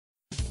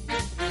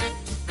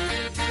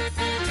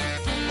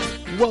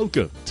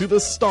Welcome to the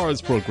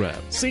STARS program,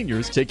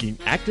 seniors taking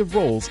active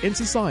roles in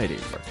society.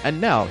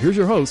 And now, here's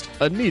your host,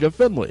 ANITA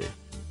FINLEY.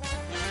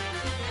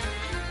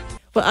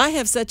 Well, I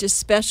have such a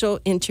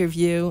special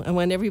interview. I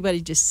want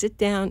everybody to sit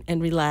down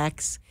and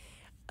relax.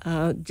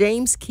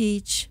 James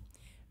Keach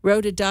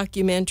wrote a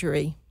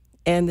documentary,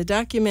 and the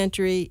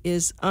documentary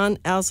is on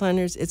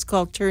Alzheimer's. It's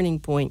called Turning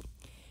Point.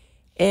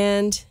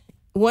 And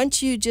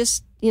once you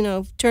just,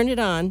 turn it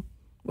on,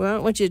 well, I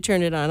don't want you to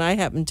turn it on. I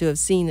happen to have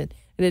seen it,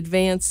 an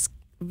advanced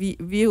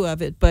view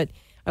of it, but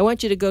I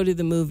want you to go to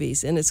the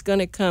movies, and it's going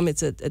to come.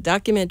 It's a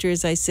documentary,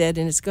 as I said,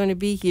 and it's going to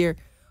be here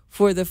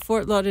for the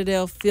Fort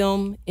Lauderdale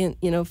Film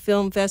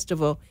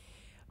Festival.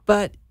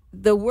 But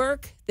the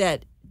work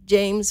that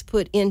James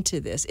put into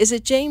this, is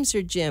it James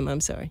or Jim? I'm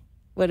sorry.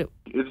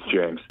 It's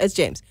James. It's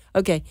James.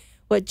 Okay.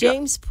 What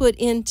James put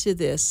into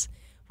this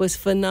was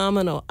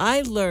phenomenal.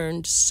 I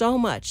learned so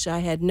much I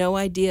had no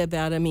idea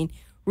about. I mean,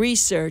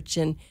 research,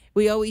 and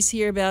we always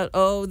hear about,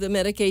 the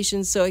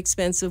medication's so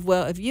expensive.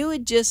 Well, if you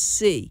would just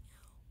see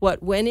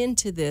what went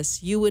into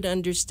this, you would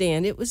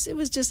understand. It was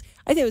just,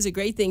 I think it was a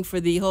great thing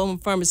for the whole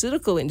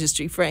pharmaceutical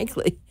industry,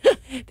 frankly.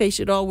 They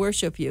should all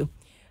worship you.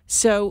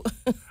 So.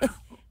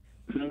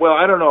 Well,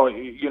 I don't know.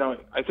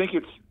 I think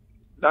it's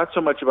not so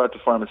much about the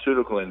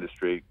pharmaceutical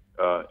industry.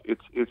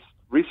 It's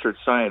research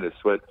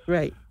scientists. What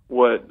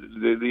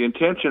the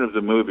intention of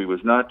the movie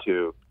was not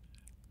to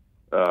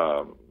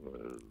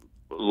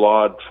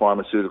laud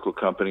pharmaceutical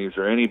companies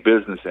or any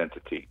business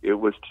entity. It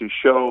was to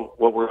show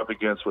what we're up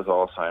against with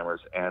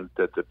Alzheimer's, and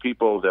that the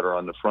people that are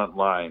on the front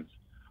lines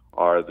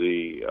are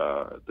the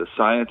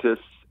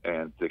scientists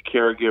and the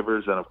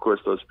caregivers, and of course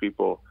those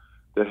people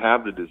that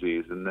have the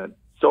disease. And that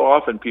so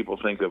often people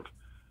think of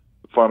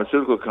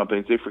pharmaceutical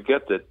companies, they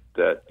forget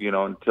that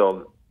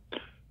until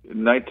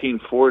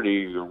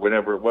 1940 or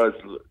whenever it was,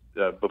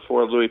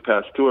 before Louis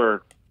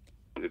Pasteur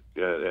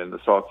and the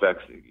Salk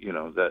vaccine,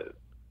 that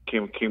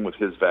came with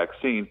his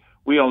vaccine,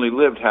 we only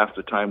lived half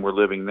the time we're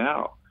living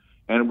now.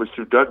 And it was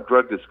through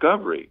drug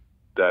discovery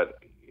that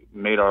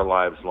made our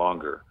lives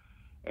longer.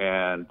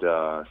 And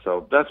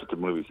so that's what the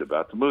movie's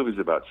about. The movie's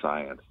about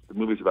science. The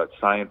movie's about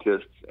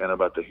scientists and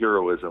about the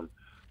heroism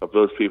of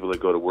those people that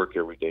go to work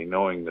every day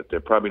knowing that they're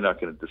probably not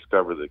going to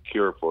discover the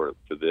cure for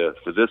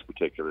this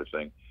particular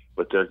thing,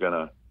 but they're going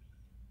to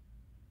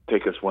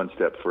take us one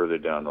step further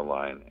down the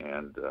line.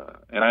 And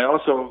I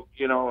also,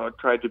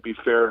 tried to be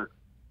fair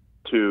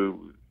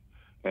to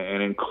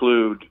and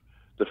include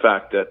the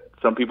fact that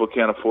some people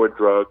can't afford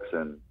drugs,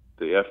 and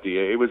the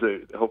FDA.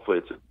 Hopefully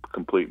it's a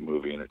complete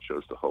movie, and it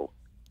shows the whole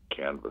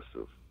canvas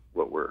of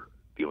what we're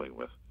dealing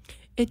with.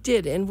 It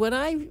did, and what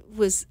I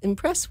was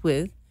impressed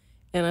with,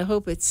 and I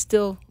hope it's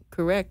still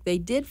correct, they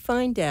did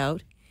find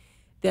out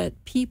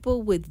that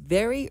people with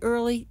very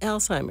early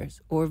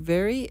Alzheimer's or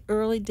very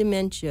early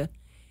dementia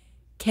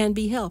can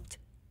be helped.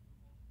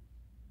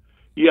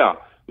 Yeah,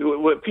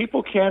 what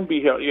people can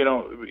be helped.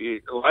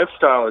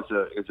 Lifestyle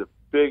is a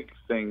big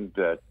thing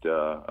that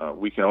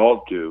we can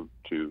all do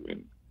to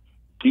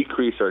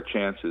decrease our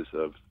chances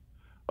of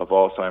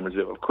Alzheimer's.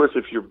 Of course,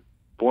 if you're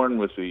born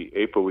with the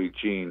ApoE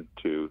gene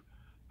to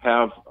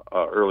have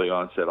early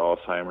onset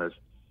Alzheimer's,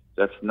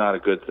 that's not a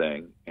good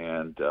thing.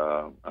 And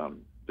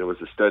there was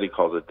a study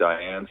called the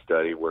Diane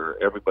study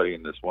where everybody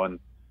in this one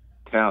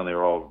town, they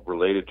were all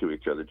related to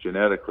each other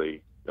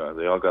genetically.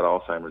 They all got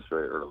Alzheimer's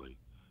very early.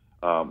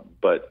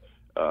 But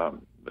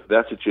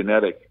that's a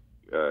genetic,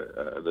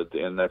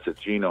 and that's a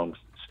genome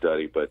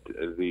study. But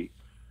the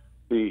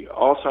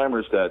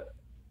Alzheimer's that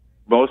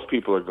most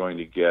people are going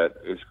to get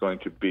is going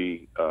to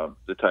be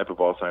the type of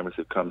Alzheimer's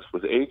that comes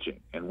with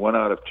aging. And 1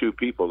 out of 2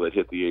 people that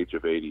hit the age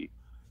of 80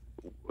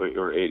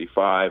 or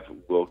 85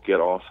 will get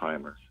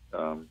Alzheimer's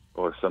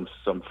or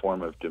some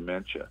form of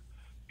dementia.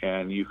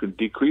 And you can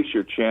decrease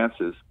your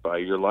chances by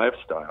your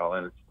lifestyle,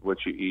 and it's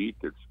what you eat,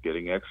 it's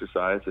getting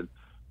exercise, and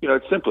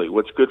it's simply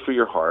what's good for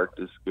your heart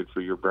is good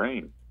for your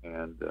brain.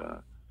 And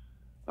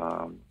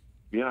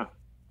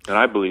and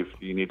I believe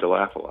you need to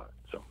laugh a lot.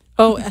 So.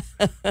 Oh,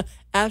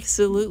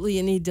 absolutely,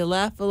 you need to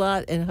laugh a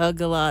lot and hug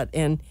a lot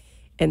and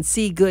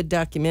see good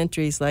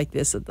documentaries like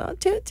this.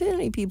 Too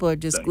many people are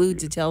just glued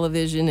to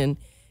television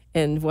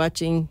and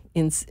watching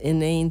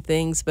inane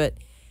things, but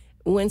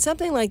when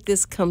something like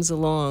this comes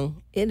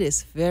along, it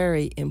is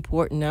very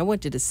important. I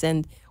wanted to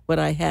send what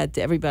I had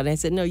to everybody. I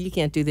said, no, you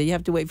can't do that. You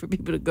have to wait for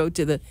people to go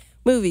to the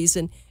movies.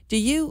 And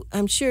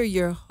I'm sure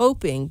you're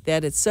hoping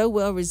that it's so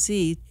well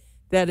received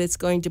that it's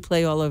going to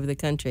play all over the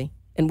country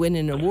and win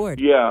an award.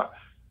 Yeah.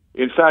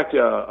 In fact,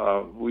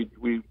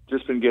 we've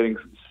just been getting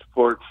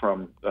support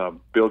from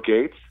Bill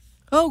Gates.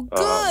 Oh,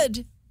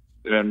 good.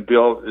 And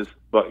Bill is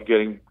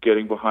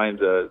getting behind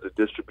the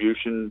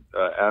distribution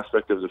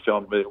aspect of the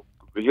film.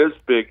 His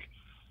big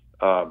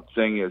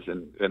thing is,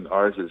 and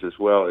ours is as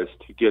well, is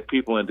to get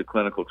people into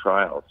clinical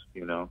trials.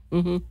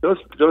 Mm-hmm.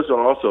 Those are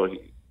also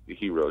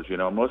heroes.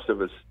 Most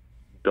of us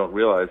don't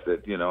realize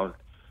that.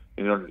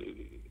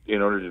 In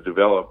order to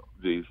develop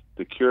the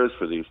cures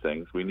for these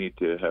things, we need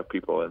to have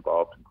people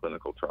involved in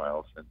clinical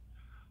trials,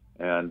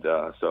 and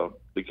so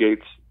the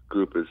Gates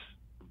group is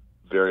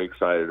very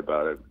excited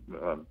about it.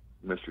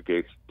 Mr.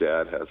 Gates'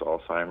 dad has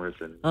Alzheimer's,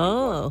 and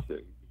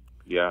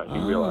he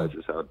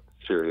realizes how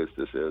serious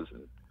this is,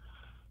 and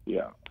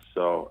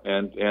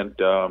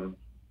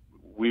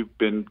we've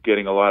been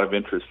getting a lot of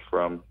interest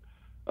from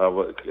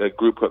a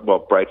group.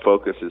 Well, Bright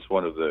Focus is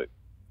one of the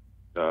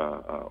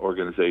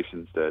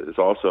organizations that is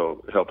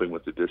also helping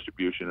with the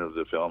distribution of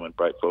the film, and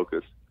Bright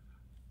Focus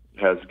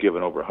has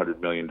given over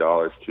 $100 million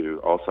to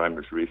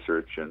Alzheimer's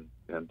research, and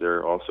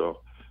they're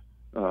also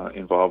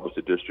involved with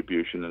the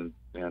distribution,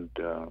 and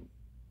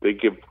they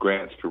give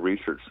grants to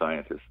research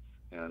scientists.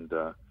 And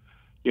the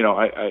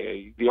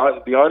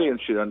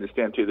audience should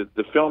understand too that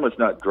the film is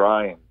not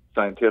dry and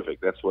scientific.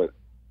 That's what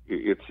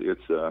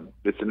it's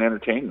an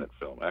entertainment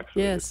film.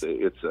 Actually, yes.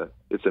 It's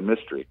a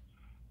mystery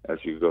as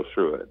you go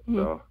through it.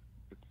 So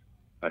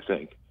I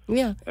think.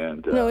 Yeah.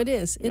 And no, it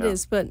is. It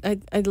is. But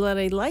what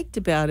I liked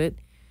about it,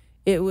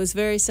 it was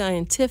very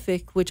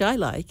scientific, which I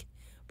like,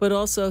 but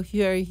also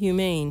very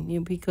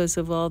humane, because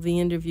of all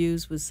the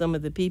interviews with some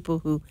of the people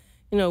who,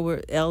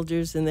 were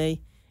elders, and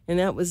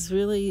that was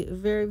really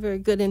very, very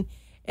good.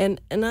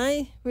 And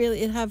I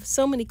really have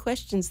so many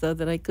questions though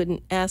that I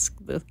couldn't ask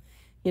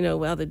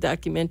while the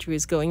documentary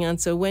is going on.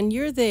 So when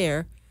you're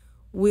there,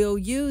 will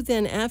you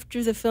then,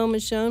 after the film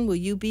is shown, will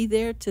you be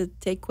there to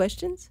take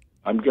questions?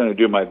 I'm going to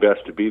do my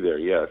best to be there.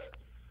 Yes.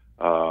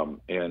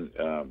 And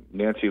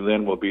Nancy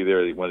Lynn will be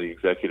there, one of the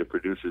executive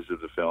producers of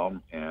the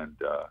film, and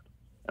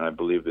I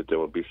believe that there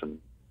will be some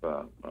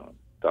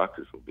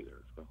doctors will be there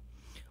as well.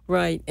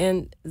 Right,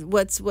 and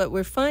what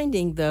we're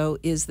finding though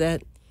is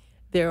that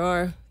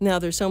there's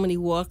so many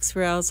walks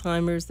for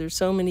Alzheimer's. There's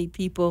so many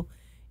people,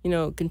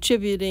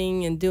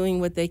 contributing and doing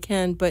what they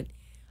can. But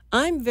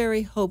I'm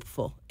very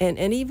hopeful, and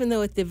even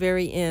though at the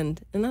very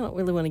end, and I don't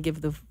really want to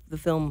give the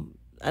film,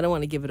 I don't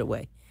want to give it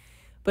away,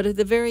 but at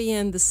the very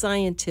end, the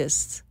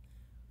scientists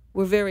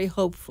were very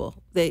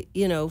hopeful. They,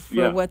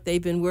 for what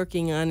they've been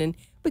working on, and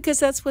because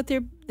that's what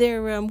their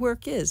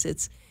work is.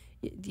 It's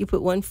you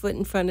put one foot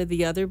in front of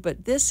the other.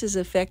 But this is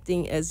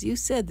affecting, as you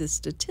said, the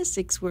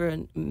statistics were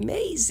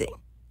amazing.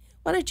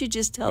 Why don't you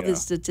just tell the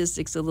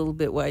statistics a little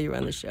bit while you're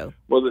on the show?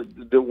 Well,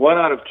 the 1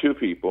 out of 2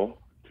 people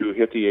who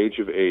hit the age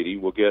of 80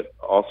 will get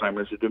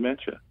Alzheimer's or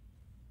dementia.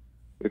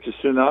 It's a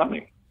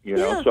tsunami,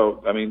 Yeah.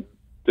 So I mean,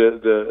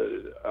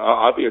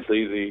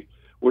 obviously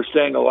we're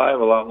staying alive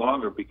a lot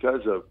longer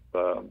because of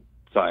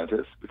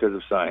scientists, because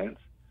of science,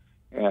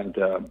 and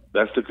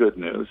that's the good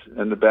news.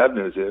 And the bad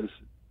news is,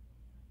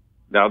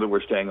 now that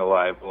we're staying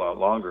alive a lot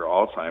longer,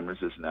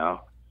 Alzheimer's is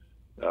now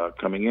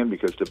coming in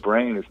because the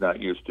brain is not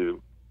used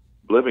to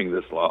living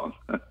this long,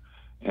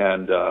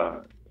 and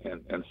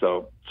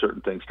so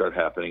certain things start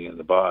happening in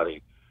the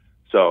body.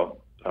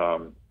 So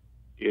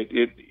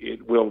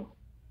it will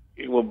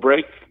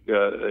break.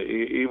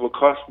 It will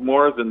cost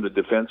more than the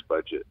defense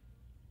budget,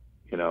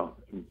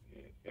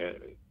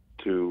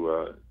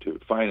 to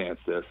finance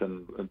this.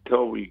 And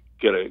until we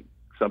get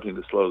something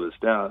to slow this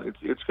down,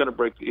 it's going to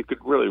break. It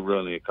could really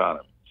ruin the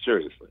economy.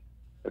 Seriously,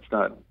 it's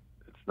not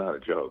a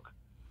joke.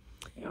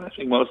 And I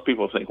think most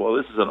people think, well,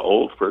 this is an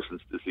old person's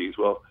disease.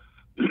 Well,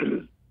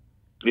 it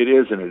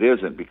is and it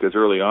isn't, because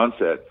early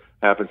onset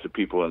happens to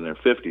people in their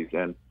 50s.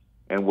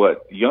 And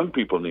what young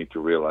people need to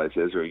realize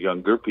or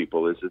younger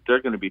people, is that they're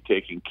going to be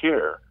taking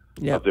care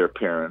of their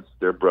parents,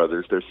 their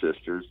brothers, their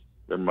sisters,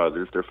 their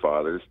mothers, their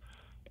fathers,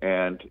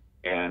 and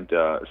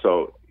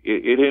so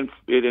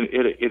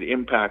it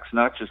impacts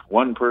not just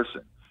one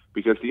person.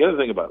 Because the other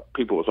thing about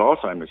people with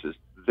Alzheimer's is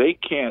they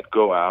can't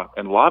go out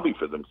and lobby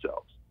for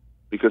themselves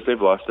because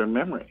they've lost their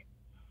memory.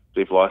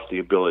 They've lost the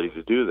ability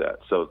to do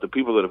that. So the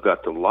people that have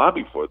got to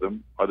lobby for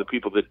them are the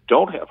people that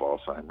don't have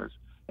Alzheimer's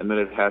and that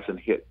it hasn't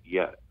hit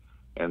yet.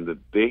 And that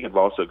they have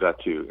also got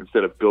to,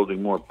 instead of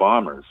building more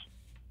bombers,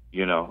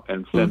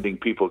 and sending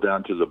people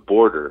down to the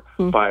border,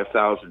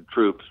 5,000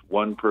 troops,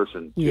 one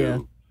person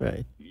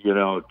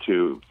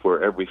to,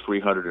 for every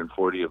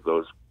 340 of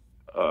those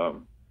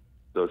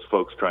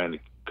folks trying to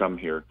come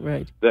here.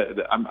 Right.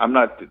 I'm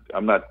not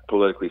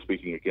politically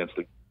speaking against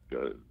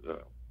the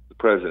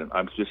president.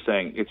 I'm just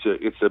saying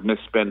it's a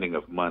misspending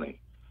of money,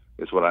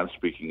 is what I'm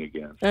speaking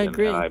against. I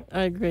agree. I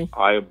agree.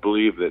 I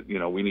believe that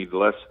we need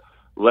less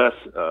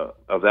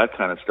of that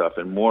kind of stuff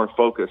and more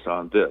focus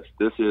on this.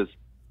 This is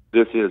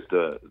the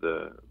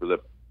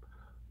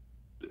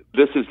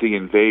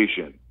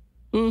invasion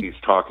he's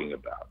talking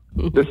about.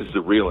 This is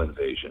the real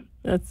invasion.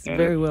 That's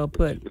very well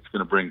put. It's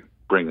going to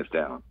bring us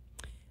down.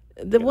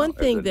 The one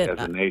thing as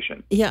a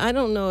nation. I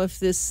don't know if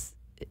this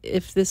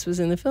was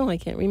in the film. I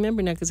can't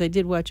remember now because I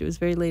did watch it. It was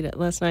very late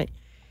last night.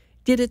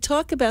 Did it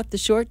talk about the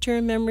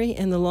short-term memory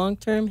and the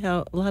long-term?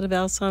 How a lot of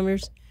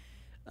Alzheimer's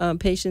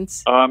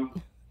patients.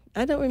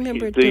 I don't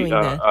remember doing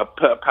that.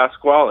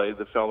 Pasquale,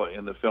 the fellow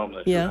in the film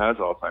that has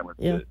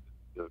Alzheimer's,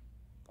 the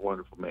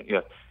wonderful man.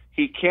 Yeah,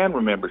 he can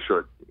remember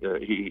short.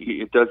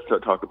 It does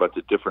talk about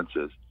the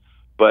differences.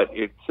 But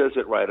it says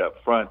it right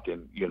up front,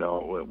 and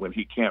when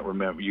he can't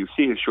remember, you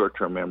see his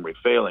short-term memory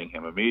failing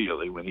him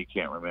immediately when he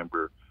can't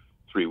remember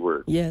 3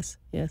 words. Yes.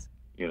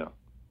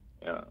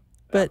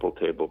 Apple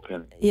table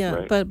pen. Yeah,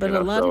 right? but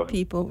a lot of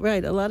people,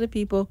 right? A lot of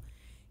people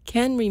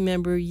can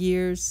remember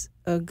years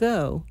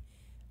ago,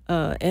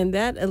 and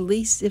that, at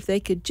least if they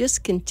could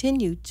just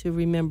continue to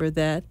remember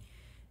that,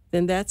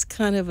 then that's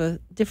kind of a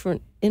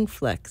different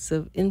influx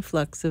of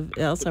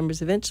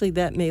Alzheimer's. Eventually,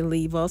 that may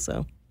leave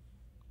also.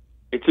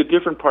 It's a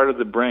different part of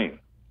the brain.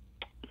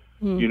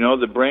 You know,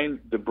 the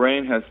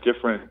brain has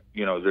different.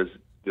 You know, there's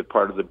the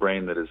part of the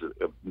brain that is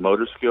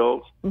motor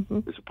skills.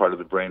 There's a part of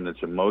the brain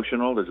that's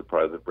emotional. There's a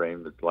part of the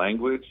brain that's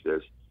language.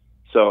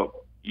 So,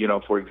 you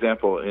know, for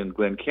example, in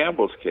Glenn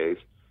Campbell's case,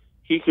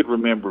 he could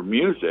remember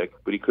music,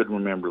 but he couldn't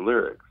remember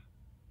lyrics.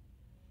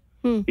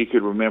 He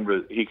could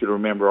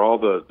remember all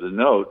the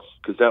notes,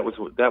 because that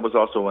was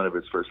also one of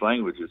his first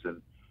languages.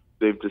 And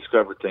they've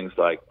discovered things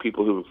like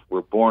people who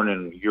were born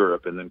in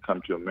Europe and then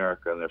come to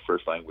America, and their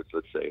first language,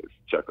 let's say, is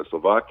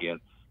Czechoslovakian,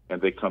 and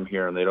they come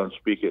here and they don't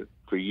speak it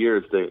for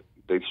years.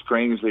 They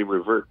strangely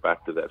revert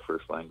back to that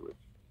first language.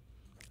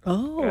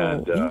 Oh,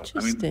 and,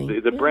 interesting. I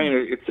mean, the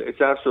brain,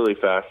 it's absolutely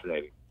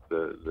fascinating,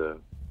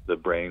 the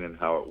brain and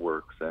how it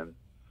works, and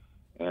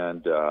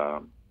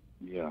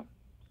yeah.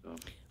 So.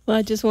 Well,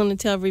 I just want to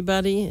tell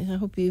everybody, I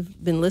hope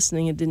you've been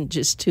listening and didn't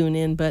just tune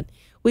in, but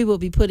we will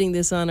be putting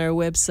this on our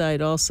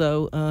website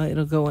also.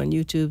 It'll go on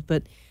YouTube.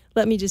 But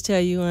let me just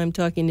tell you, I'm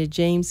talking to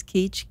James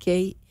Keach,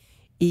 Keach,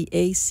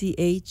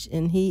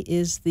 and he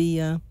is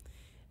the,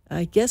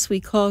 I guess we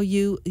call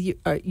you,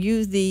 are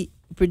you the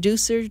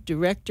producer,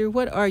 director?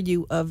 What are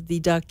you of the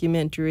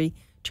documentary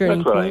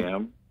Turning Point? That's what I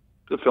am,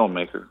 the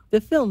filmmaker. The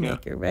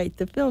filmmaker, right,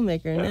 the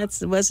filmmaker, and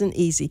that wasn't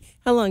easy.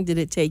 How long did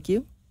it take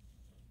you?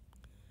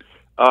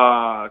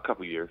 A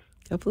couple of years.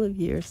 Couple of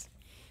years.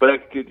 But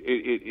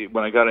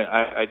when I got in,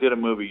 I did a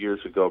movie years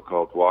ago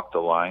called Walk the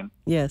Line.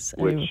 Yes.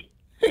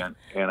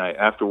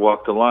 After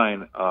Walk the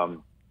Line,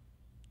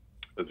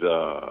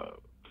 the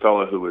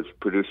fellow who was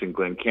producing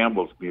Glenn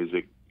Campbell's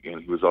music,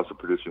 and he was also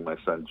producing my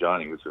son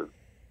Johnny, who's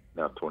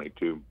now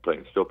 22,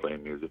 still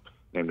playing music,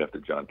 named after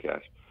John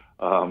Cash,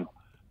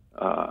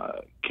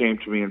 came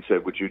to me and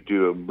said, "Would you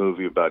do a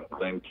movie about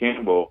Glenn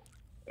Campbell?"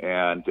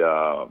 And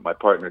my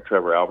partner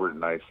Trevor Albert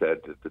and I said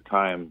at the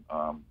time,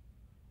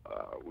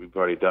 we've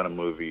already done a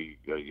movie,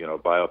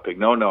 biopic.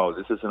 No,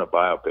 this isn't a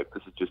biopic.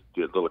 This is just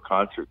a little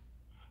concert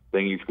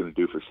thing he's going to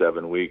do for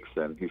 7 weeks,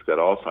 and he's got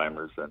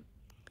Alzheimer's. And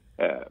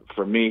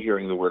for me,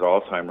 hearing the word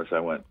Alzheimer's, I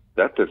went,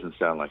 that doesn't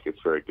sound like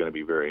it's going to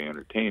be very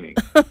entertaining.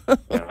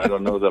 And I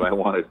don't know that I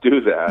want to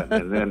do that.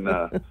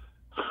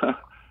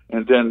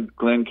 And then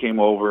Glenn came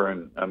over,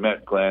 and I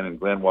met Glenn, and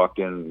Glenn walked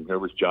in, and there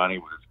was Johnny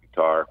with his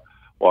guitar,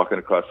 walking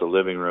across the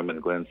living room,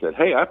 and Glenn said,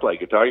 "Hey, I play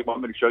guitar. You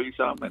want me to show you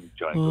something?" And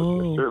Johnny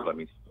goes, "Yes, sure, let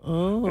me."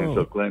 And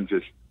so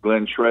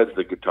Glenn shreds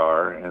the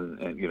guitar and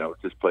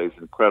just plays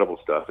incredible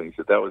stuff. And he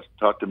said,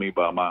 "Talk to me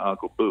about my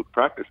Uncle Boop.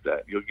 Practice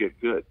that. You'll get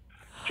good."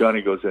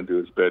 Johnny goes into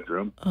his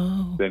bedroom.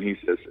 Then he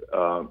says,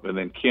 and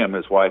then Kim,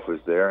 his wife,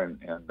 was there, and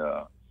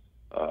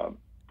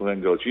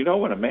Glenn goes,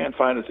 "When a man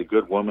finds a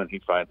good woman, he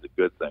finds a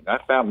good thing. I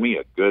found me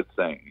a good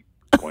thing."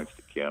 He points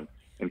to Kim.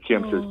 And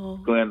Kim says,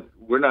 "Glenn,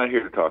 we're not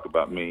here to talk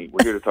about me.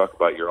 We're here to talk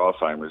about your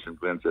Alzheimer's." And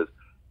Glenn says,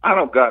 "I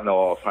don't got no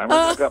Alzheimer's.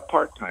 I got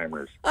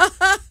part-timers."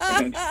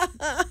 And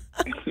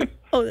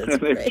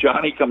then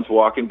Johnny comes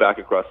walking back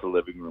across the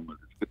living room with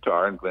his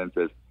guitar, and Glenn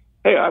says,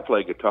 "Hey, I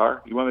play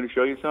guitar. You want me to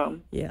show you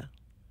something?" Yeah.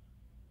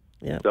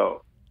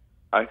 So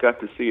I got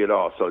to see it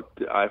all. So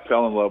I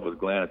fell in love with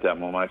Glenn at that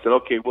moment. I said,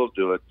 "Okay, we'll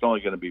do it. It's only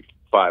going to be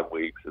 5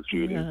 weeks of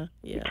shooting."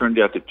 It turned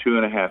out to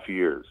 2.5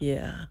 years.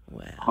 Yeah,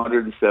 wow.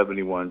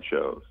 171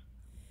 shows.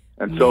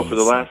 And so for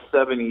the last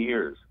 7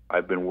 years,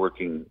 I've been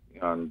working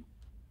on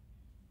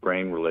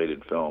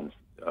brain-related films,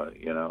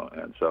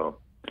 and so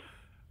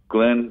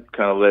Glenn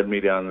kind of led me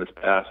down this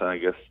path, and I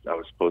guess I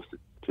was supposed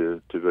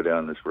to go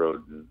down this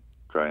road and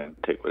try and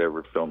take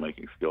whatever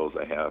filmmaking skills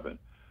I have and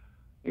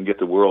get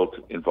the world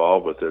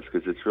involved with this,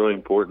 because it's really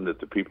important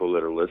that the people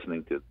that are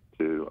listening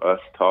to us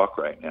talk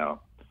right now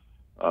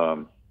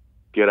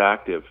get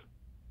active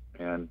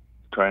and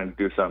try and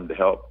do something to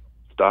help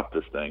stop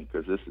this thing,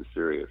 because this is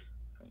serious.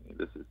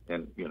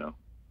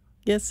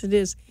 Yes, it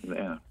is.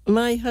 Yeah.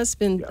 My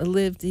husband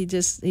lived, he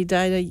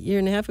died 1.5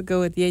 years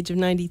ago at the age of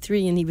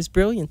 93, and he was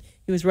brilliant.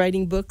 He was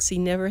writing books. He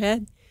never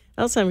had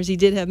Alzheimer's. He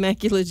did have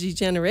macular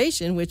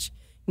degeneration, which,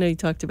 he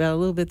talked about a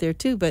little bit there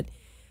too, but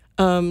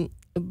and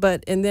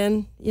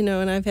then,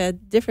 and I've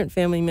had different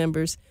family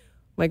members.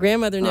 My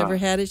grandmother never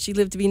had it. She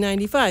lived to be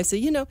 95. So,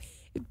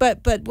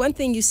 but one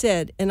thing you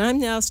said, and I'm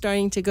now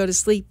starting to go to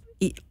sleep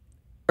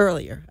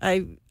earlier.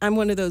 I'm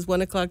one of those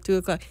 1 o'clock, 2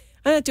 o'clock.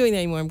 I'm not doing that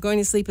anymore. I'm going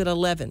to sleep at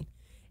 11.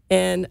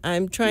 And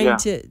I'm trying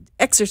to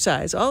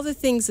exercise. All the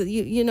things that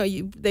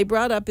they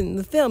brought up in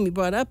the film, you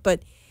brought up,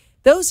 but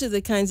those are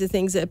the kinds of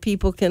things that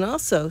people can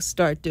also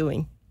start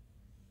doing.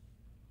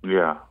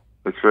 Yeah,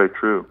 that's very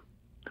true.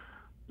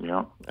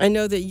 Yeah. I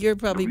know that you're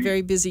probably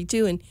very busy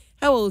too. And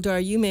how old are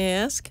you, may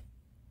I ask?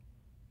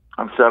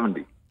 I'm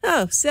 70.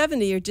 Oh,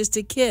 70, you're just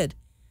a kid.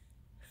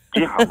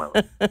 Yeah,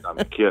 I'm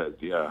a kid,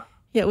 yeah.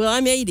 Yeah, well,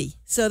 I'm 80,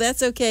 so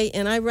that's okay.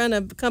 And I run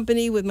a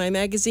company with my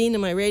magazine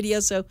and my radio,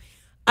 so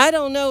I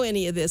don't know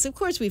any of this. Of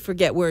course, we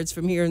forget words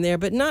from here and there,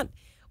 but not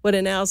what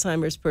an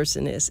Alzheimer's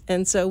person is.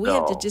 And so we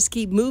have to just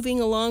keep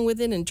moving along with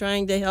it and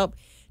trying to help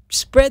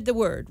spread the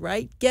word,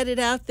 right? Get it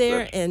out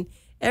there. And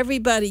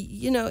everybody,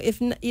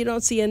 if you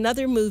don't see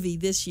another movie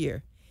this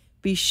year,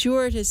 be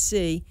sure to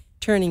see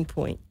Turning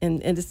Point.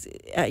 And it's,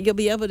 you'll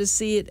be able to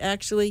see it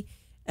actually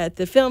at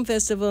the film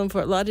festival in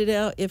Fort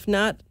Lauderdale. If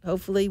not,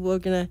 hopefully we're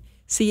going to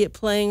see it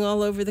playing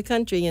all over the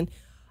country. And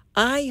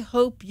I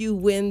hope you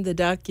win the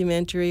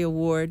documentary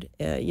award,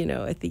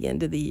 at the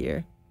end of the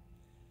year.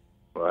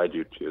 Well, I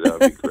do too. That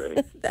would be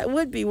great. That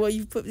would be. Well,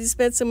 you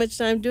spent so much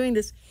time doing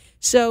this.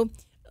 So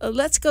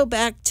let's go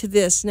back to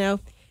this. Now,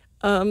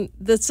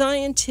 the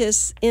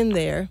scientists in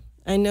there,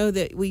 I know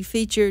that we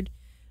featured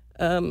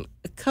there were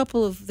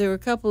a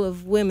couple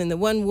of women. The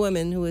one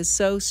woman who is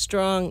so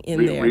strong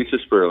in there. Risa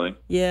Sperling.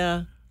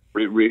 Yeah.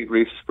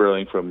 Risa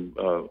Sperling from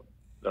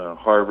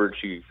Harvard.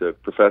 She's a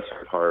professor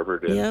at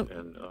Harvard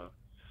and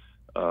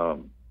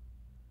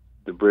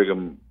the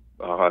Brigham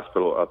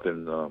Hospital up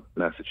in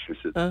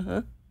Massachusetts.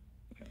 Uh-huh.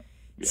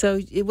 Yeah. So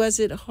was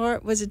it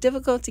hard? Was it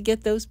difficult to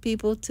get those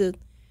people to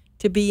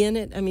be in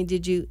it? I mean,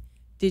 did you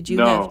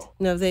No.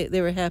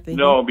 They were happy.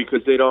 No,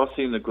 because they'd all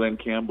seen the Glenn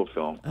Campbell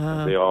film.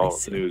 They all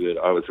I knew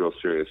that I was real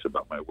serious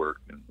about my work,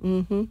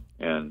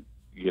 and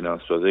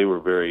so they were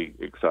very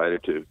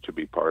excited to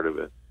be part of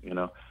it.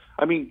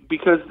 I mean,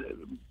 because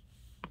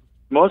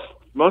most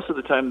of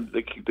the time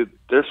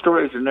their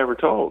stories are never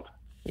told.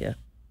 Yeah.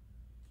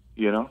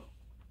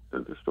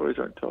 The stories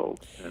aren't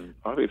told, and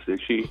obviously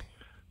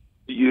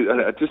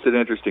just an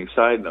interesting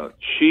side note.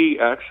 She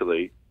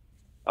actually,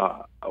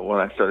 when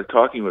I started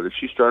talking with her,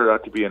 she started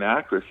out to be an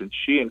actress, and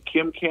she and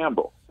Kim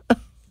Campbell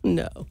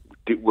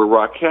were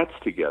Rockettes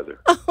together.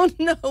 Oh,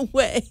 no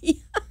way.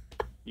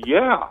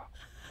 Yeah.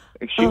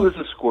 And she was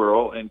a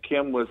squirrel, and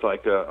Kim was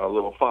like a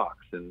little fox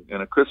in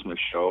a Christmas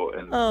show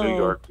in New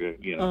York.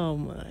 Oh,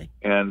 my.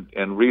 And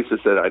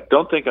Risa said, I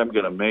don't think I'm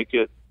going to make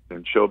it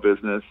in show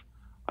business.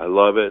 I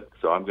love it,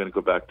 so I'm going to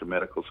go back to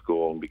medical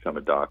school and become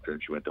a doctor.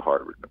 And she went to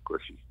Harvard, and of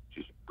course,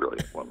 she's a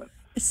brilliant woman.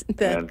 Isn't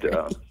that great?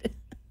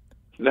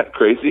 Isn't that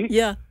crazy?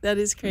 Yeah, that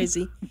is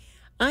crazy.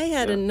 I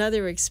had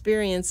another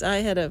experience. I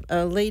had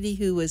a lady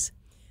who was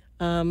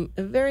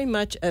very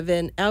much of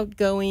an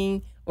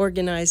outgoing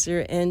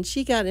organizer, and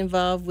she got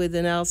involved with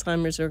an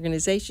Alzheimer's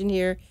organization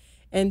here,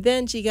 and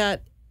then she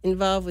got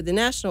involved with the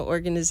National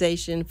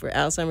Organization for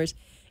Alzheimer's,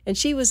 and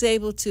she was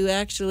able to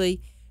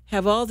actually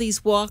have all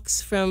these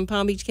walks from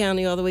Palm Beach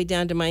County all the way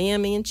down to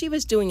Miami, and she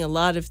was doing a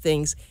lot of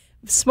things.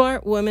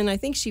 Smart woman, I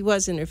think she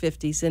was in her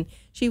 50s, and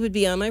she would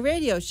be on my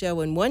radio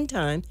show, and one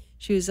time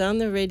she was on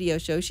the radio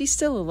show. She's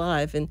still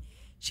alive, and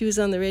she was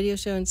on the radio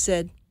show and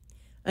said,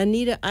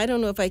 Anita, I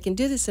don't know if I can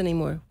do this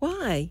anymore.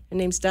 Why? Her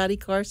name's Dottie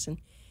Carson.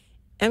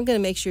 I'm going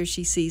to make sure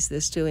she sees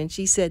this too. And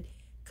she said,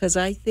 because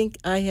I think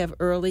I have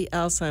early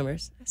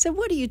Alzheimer's. I said,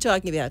 what are you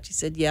talking about? She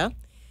said, yeah.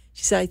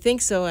 She said, I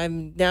think so.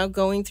 I'm now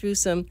going through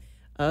some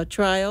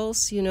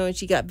trials, and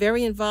she got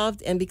very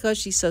involved. And because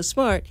she's so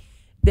smart,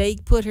 they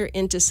put her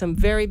into some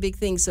very big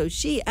things. So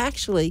she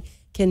actually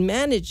can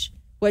manage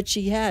what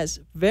she has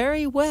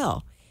very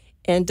well.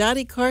 And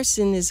Dottie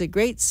Carson is a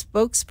great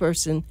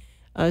spokesperson.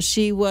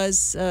 She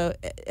was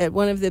at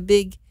one of the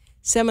big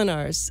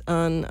seminars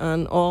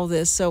on all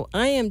this. So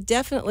I am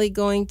definitely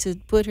going to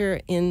put her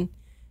in,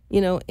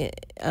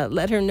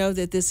 let her know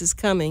that this is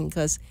coming,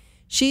 because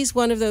she's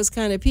one of those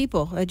kind of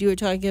people that you were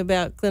talking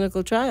about,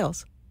 clinical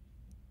trials.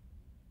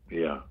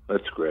 Yeah,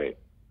 that's great.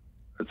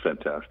 That's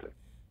fantastic.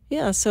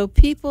 Yeah, so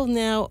people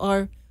now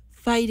are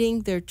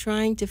fighting. They're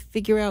trying to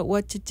figure out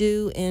what to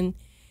do. And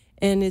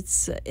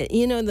it's,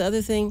 the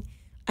other thing,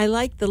 I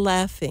like the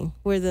laughing,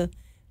 where the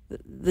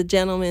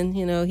gentleman,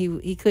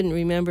 he couldn't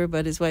remember,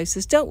 but his wife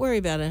says, don't worry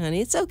about it,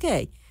 honey. It's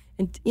okay.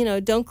 And,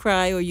 don't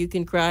cry, or you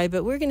can cry,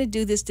 but we're going to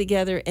do this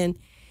together. And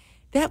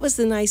that was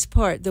the nice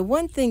part. The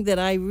one thing that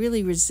I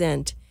really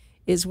resent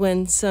is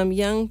when some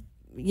young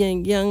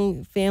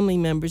family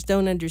members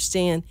don't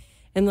understand,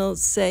 and they'll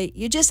say,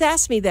 you just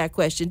asked me that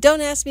question.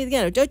 Don't ask me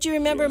again. Or, don't you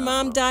remember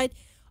Mom died?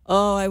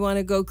 Oh, I want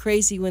to go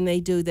crazy when they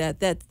do that.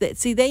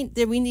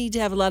 We need to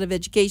have a lot of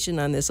education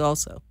on this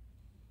also.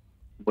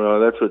 Well,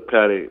 that's what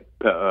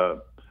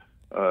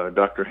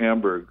Dr.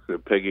 Hamburg,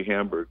 Peggy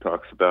Hamburg,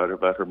 talks about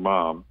her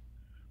mom.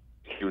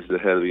 She was the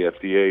head of the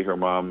FDA. Her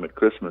mom at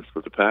Christmas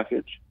was a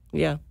package.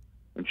 Yeah.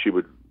 And she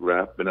would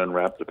wrap and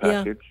unwrap the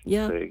package.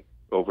 Yeah. Say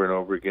over and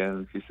over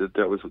again. She said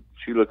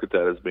she looked at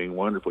that as being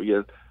wonderful.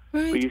 Yeah.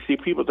 Right. But you see,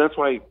 people, that's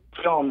why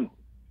film,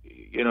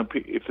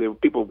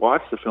 if people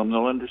watch the film,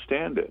 they'll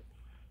understand it.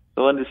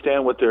 They'll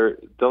understand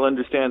they'll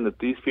understand that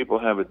these people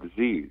have a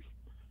disease,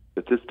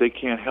 that they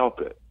can't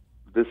help it.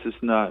 This is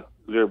not,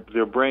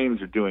 their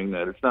brains are doing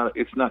that.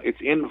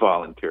 It's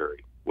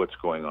involuntary what's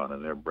going on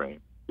in their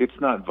brain. It's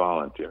not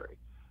voluntary.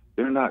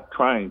 They're not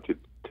trying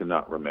to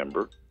not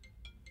remember.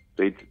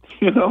 They,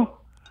 No,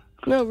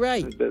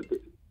 right.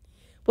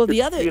 Well,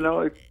 the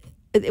other,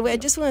 I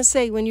just want to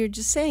say, when you're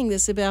just saying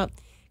this about,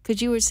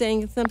 because you were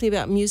saying something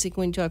about music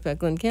when you talked about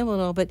Glenn Campbell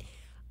and all, but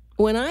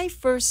When I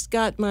first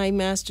got my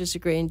master's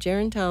degree in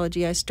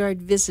gerontology, I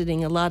started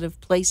visiting a lot of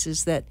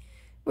places that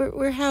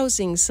were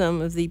housing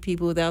some of the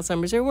people with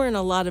Alzheimer's. There weren't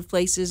a lot of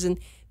places, and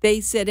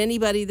they said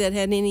anybody that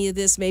had any of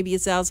this, maybe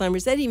it's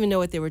Alzheimer's. They didn't even know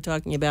what they were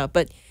talking about.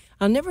 But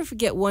I'll never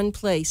forget one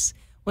place.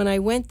 When I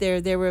went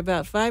there were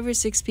about 5 or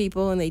 6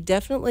 people, and they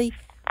definitely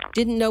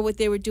didn't know what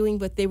they were doing,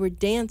 but they were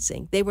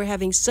dancing. They were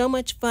having so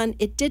much fun,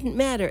 it didn't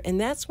matter. And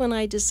that's when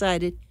I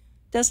decided,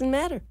 doesn't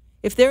matter.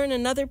 If they're in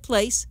another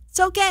place, it's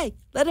okay.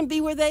 Let them be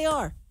where they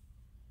are.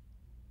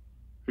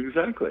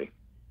 Exactly.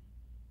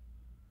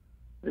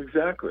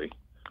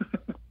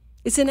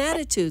 It's an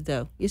attitude,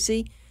 though. You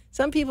see,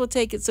 some people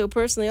take it so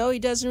personally. Oh, he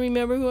doesn't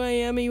remember who I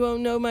am. He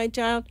won't know my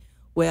child.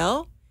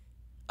 Well,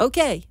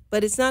 okay,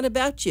 but it's not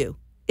about you.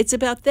 It's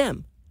about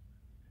them.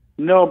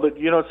 No, but,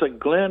 it's like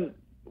Glenn,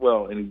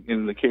 well,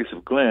 in the case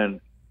of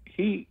Glenn,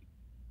 he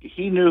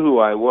knew who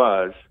I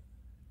was,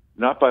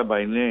 not by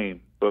my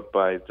name, but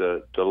by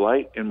the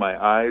light in my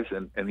eyes,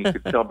 and he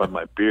could tell by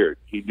my beard.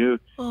 He knew.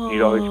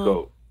 He'd always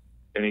go,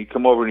 and he'd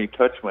come over and he'd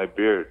touch my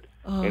beard.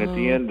 And at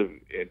the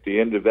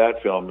end of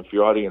that film, if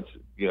your audience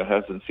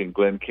hasn't seen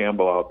Glenn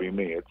Campbell, I'll Be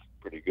Me, it's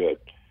pretty good,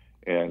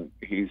 and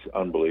he's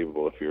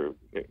unbelievable. If you're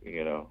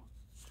an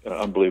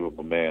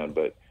unbelievable man,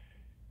 but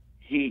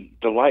he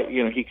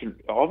can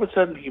all of a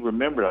sudden he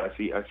remembered. I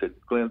said,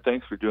 Glenn,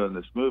 thanks for doing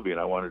this movie, and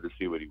I wanted to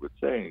see what he would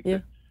say. And he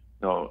said,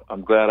 no,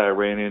 I'm glad I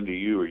ran into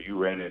you, or you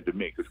ran into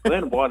me, because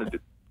Glenn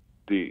wanted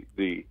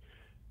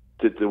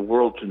the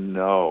world to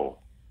know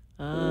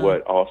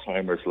what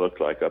Alzheimer's looked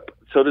like.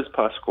 So does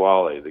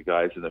Pasquale, the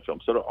guys in the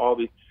film. So do all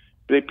these.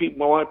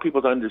 People want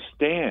people to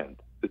understand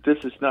that this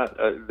is not.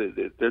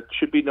 There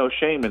should be no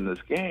shame in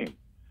this game.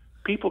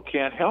 People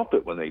can't help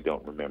it when they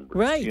don't remember.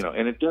 Right.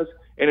 And it does.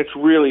 And it's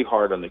really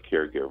hard on the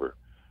caregiver.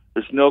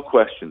 There's no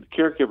question. The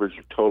caregivers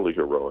are totally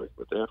heroic,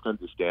 but they have to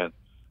understand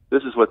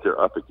this is what they're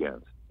up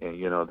against, and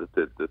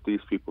that these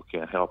people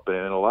can't help it.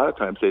 And a lot of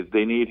times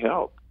they need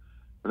help.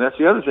 And that's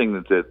the other thing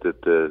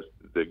that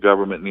the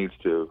government needs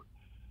to,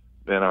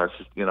 and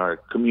our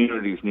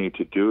communities need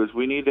to do, is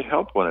we need to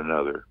help one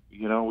another.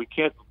 We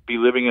can't be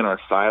living in our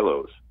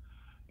silos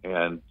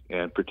and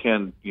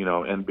pretend,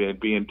 and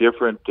be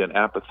indifferent and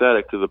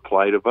apathetic to the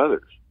plight of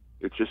others.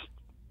 It's just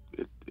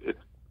it's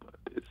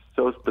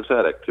so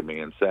pathetic to me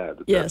and sad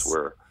that that's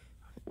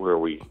where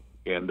we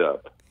end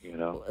up.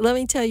 Let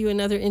me tell you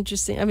another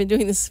interesting. I've been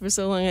doing this for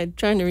so long. I'm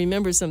trying to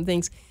remember some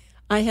things.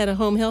 I had a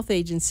home health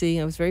agency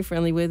I was very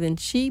friendly with, and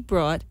she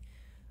brought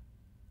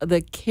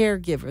the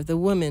caregiver, the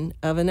woman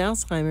of an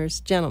Alzheimer's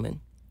gentleman.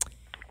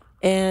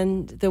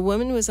 And the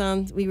woman was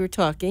on, we were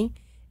talking,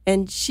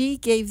 and she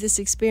gave this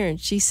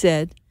experience. She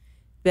said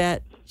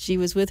that she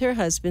was with her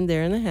husband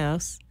there in the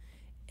house,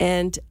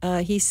 and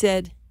he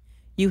said,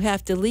 you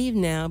have to leave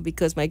now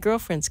because my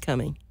girlfriend's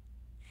coming.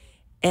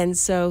 And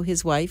so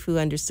his wife, who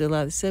understood a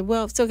lot, said,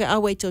 well, it's okay,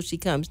 I'll wait till she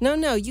comes.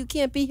 No, you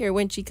can't be here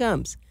when she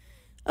comes.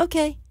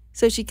 Okay.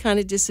 So she kind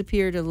of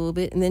disappeared a little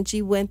bit, and then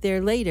she went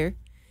there later.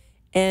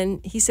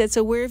 And he said,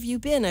 so where have you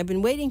been? I've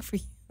been waiting for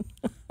you.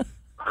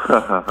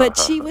 But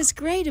she was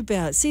great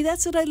about it. See,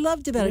 that's what I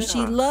loved about her.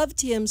 She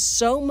loved him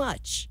so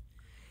much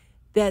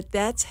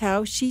that's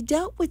how she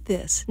dealt with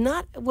this.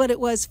 Not what it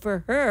was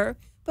for her,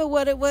 but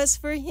what it was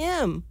for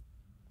him.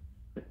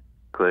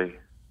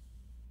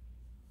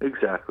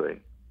 Exactly.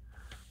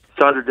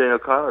 Sandra Day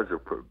O'Connor's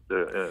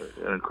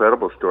an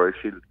incredible story.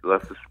 She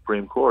left the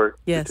Supreme Court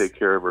to take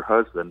care of her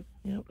husband.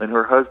 Yep. And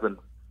her husband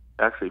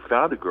actually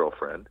found a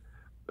girlfriend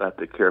at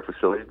the care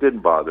facility. It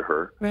didn't bother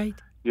her. Right.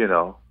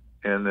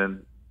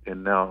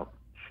 And now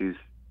she's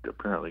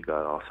apparently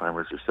got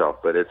Alzheimer's herself.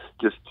 But it's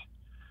just,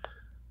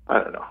 I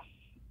don't know.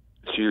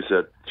 She's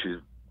a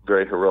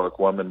very heroic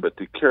woman, but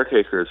the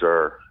caretakers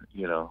are,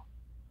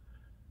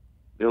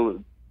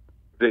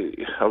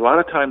 a lot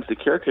of times the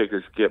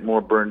caretakers get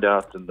more burned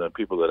out than the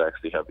people that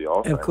actually have the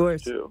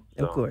Alzheimer's too.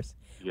 So, of course.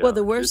 Well,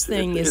 the worst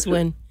thing is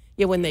when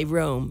they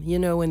roam,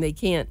 when they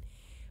can't,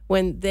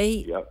 when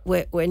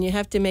you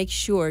have to make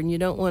sure, and you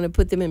don't want to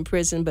put them in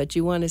prison, but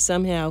you want to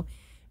somehow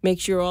make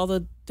sure all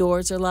the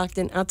doors are locked.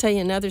 And I'll tell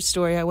you another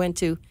story. I went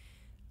to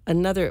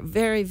another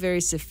very,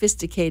 very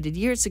sophisticated,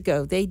 years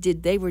ago.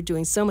 They were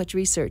doing so much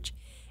research.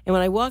 And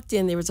when I walked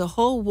in, there was a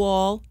whole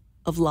wall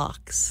of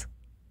locks,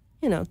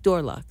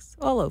 door locks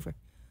all over.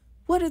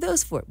 What are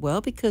those for? Well,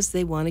 because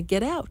they want to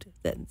get out.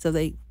 So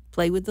they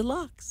play with the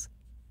locks.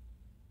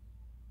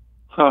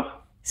 Huh.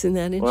 Isn't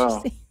that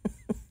interesting? Wow.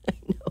 I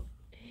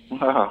know.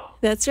 Wow.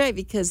 That's right,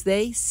 because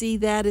they see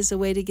that as a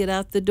way to get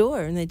out the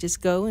door, and they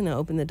just go and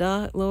open the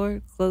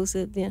door, close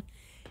it.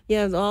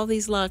 Yeah, all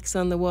these locks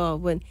on the wall.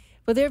 Well,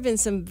 there have been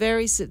some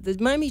the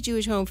Miami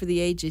Jewish Home for the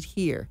Aged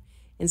here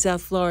in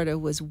South Florida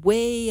was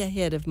way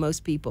ahead of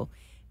most people.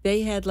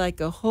 They had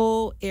like a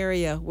whole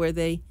area where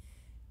they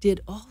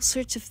did all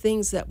sorts of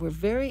things that were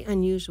very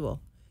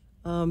unusual.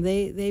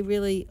 They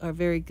really are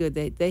very good.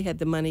 They had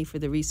the money for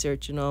the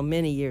research and all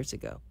many years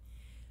ago.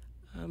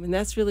 And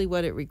that's really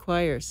what it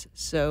requires.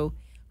 So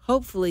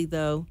hopefully,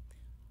 though,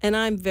 and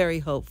I'm very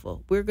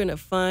hopeful, we're going to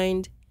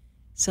find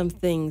some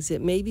things.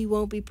 It maybe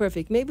won't be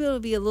perfect. Maybe it'll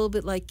be a little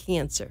bit like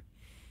cancer.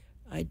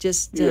 I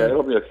just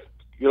it'll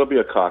be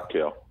a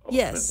cocktail. Ultimately.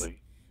 Yes.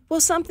 Well,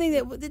 something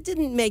that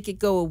didn't make it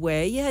go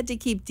away. You had to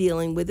keep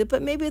dealing with it,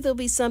 but maybe there'll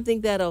be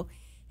something that'll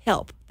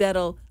help,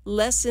 that'll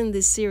lessen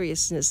the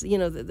seriousness. You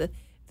know, the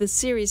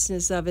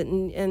seriousness of it,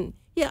 and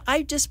yeah,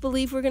 I just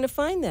believe we're going to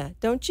find that.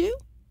 Don't you?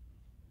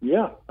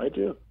 Yeah, I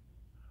do.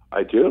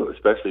 I do,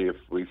 especially if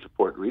we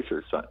support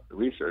research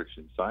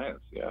and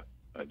science. Yeah,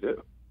 I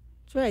do.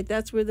 That's right.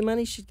 That's where the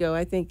money should go.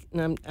 I think.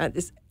 And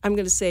I'm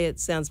going to say it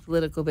sounds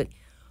political, but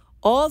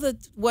all the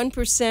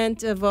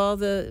 1% of all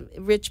the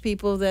rich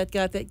people that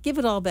got that, give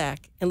it all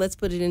back, and let's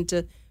put it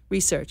into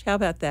research. How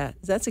about that?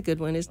 That's a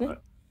good one, isn't it?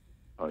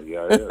 Oh,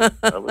 yeah, it is.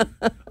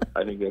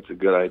 I think that's a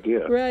good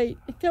idea. Right.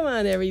 Come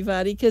on,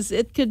 everybody, because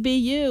it could be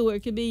you or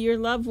it could be your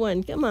loved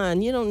one. Come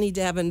on. You don't need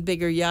to have a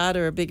bigger yacht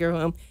or a bigger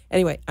home.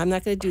 Anyway, I'm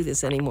not going to do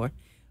this anymore.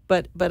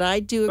 But I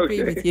do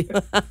agree with you.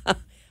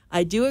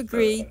 I do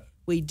agree.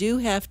 We do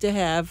have to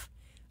have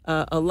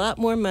a lot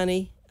more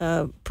money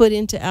put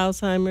into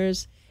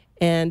Alzheimer's.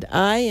 And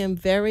I am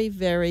very,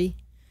 very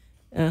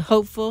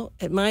hopeful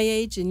at my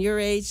age and your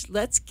age.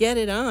 Let's get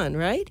it on,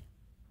 right?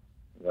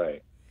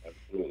 Right.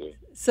 Absolutely.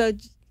 So,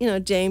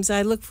 James,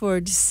 I look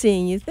forward to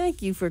seeing you.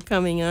 Thank you for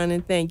coming on,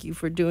 and thank you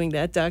for doing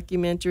that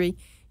documentary.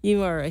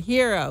 You are a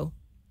hero.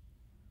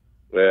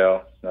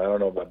 Well, I don't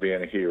know about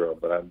being a hero,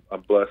 but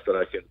I'm blessed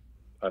that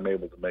I'm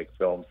able to make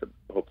films that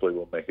hopefully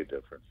will make a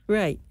difference.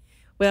 Right.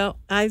 Well,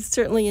 I've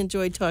certainly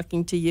enjoyed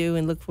talking to you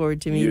and look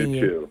forward to meeting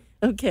you. You too.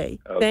 Okay.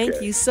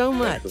 Thank you so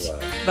much. Thanks a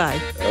lot.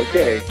 Bye.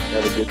 Okay.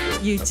 Have a good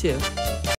day. You too.